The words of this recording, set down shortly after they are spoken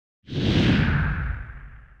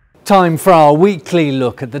Time for our weekly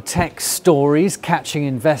look at the tech stories catching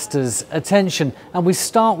investors' attention, and we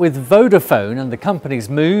start with Vodafone and the company's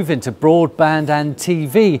move into broadband and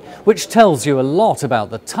TV, which tells you a lot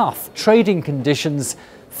about the tough trading conditions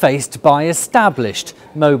faced by established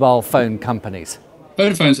mobile phone companies.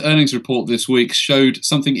 Vodafone's earnings report this week showed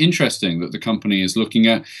something interesting that the company is looking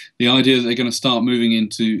at, the idea that they're going to start moving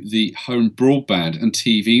into the home broadband and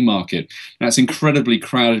TV market. That's an incredibly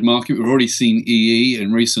crowded market. We've already seen EE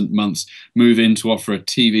in recent months move in to offer a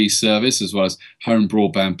TV service as well as home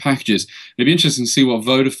broadband packages. It'd be interesting to see what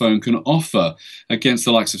Vodafone can offer against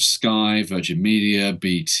the likes of Sky, Virgin Media,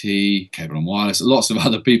 BT, Cable and Wireless, lots of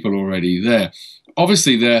other people already there.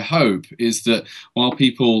 Obviously, their hope is that while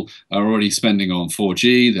people are already spending on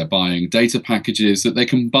 4G, they're buying data packages, that they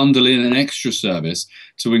can bundle in an extra service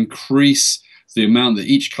to increase the amount that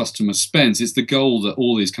each customer spends. It's the goal that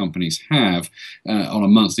all these companies have on a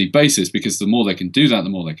monthly basis, because the more they can do that, the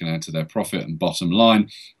more they can add to their profit and bottom line.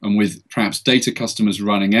 And with perhaps data customers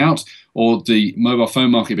running out, or the mobile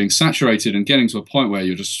phone market being saturated and getting to a point where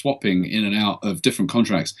you're just swapping in and out of different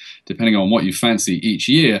contracts depending on what you fancy each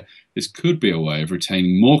year, this could be a way of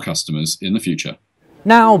retaining more customers in the future.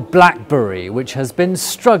 Now Blackberry, which has been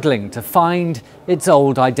struggling to find its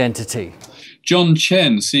old identity. John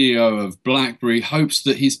Chen, CEO of Blackberry, hopes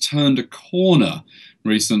that he's turned a corner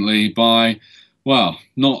recently by, well,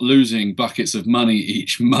 not losing buckets of money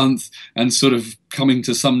each month and sort of coming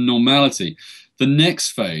to some normality. The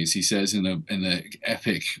next phase, he says, in the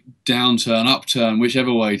epic downturn, upturn,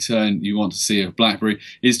 whichever way turn you want to see of Blackberry,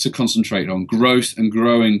 is to concentrate on growth and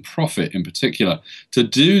growing profit in particular. To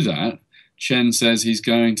do that, Chen says he's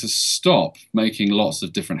going to stop making lots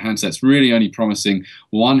of different handsets, really only promising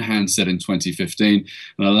one handset in 2015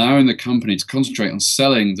 and allowing the company to concentrate on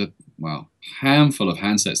selling the, well, handful of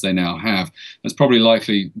handsets they now have. There's probably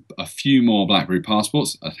likely a few more Blackberry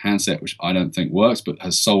Passports, a handset which I don't think works but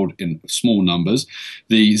has sold in small numbers,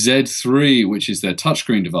 the Z3, which is their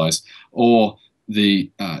touchscreen device, or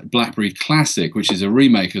the Blackberry Classic, which is a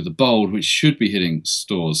remake of the Bold, which should be hitting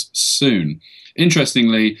stores soon.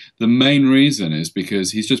 Interestingly, the main reason is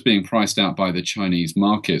because he's just being priced out by the Chinese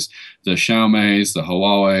markets. The Xiaomi's, the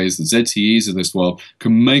Huawei's, the ZTE's of this world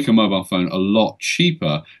can make a mobile phone a lot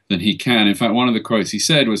cheaper than he can. In fact, one of the quotes he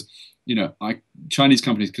said was, you know, Chinese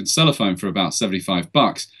companies can sell a phone for about 75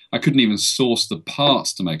 bucks. I couldn't even source the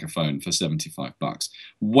parts to make a phone for 75 bucks.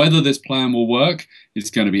 Whether this plan will work is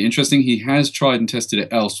going to be interesting. He has tried and tested it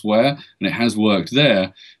elsewhere, and it has worked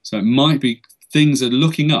there. So it might be things are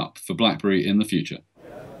looking up for Blackberry in the future.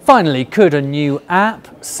 Finally, could a new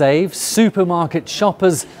app save supermarket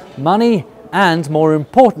shoppers money and, more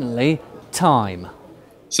importantly, time?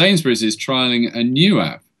 Sainsbury's is trialling a new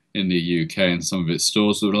app in the UK and some of its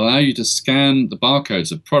stores that will allow you to scan the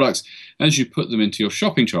barcodes of products as you put them into your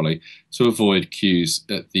shopping trolley to avoid queues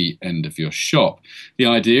at the end of your shop. The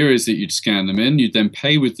idea is that you'd scan them in, you'd then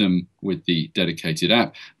pay with them with the dedicated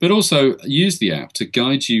app, but also use the app to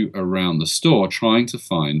guide you around the store trying to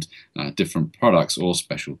find different products or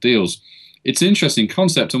special deals. It's an interesting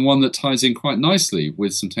concept and one that ties in quite nicely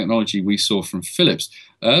with some technology we saw from Philips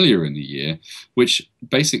earlier in the year, which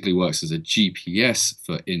basically works as a GPS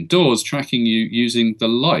for indoors, tracking you using the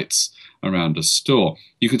lights around a store.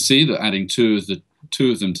 You could see that adding two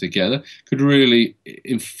of them together could really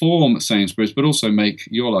inform Sainsbury's, but also make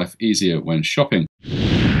your life easier when shopping.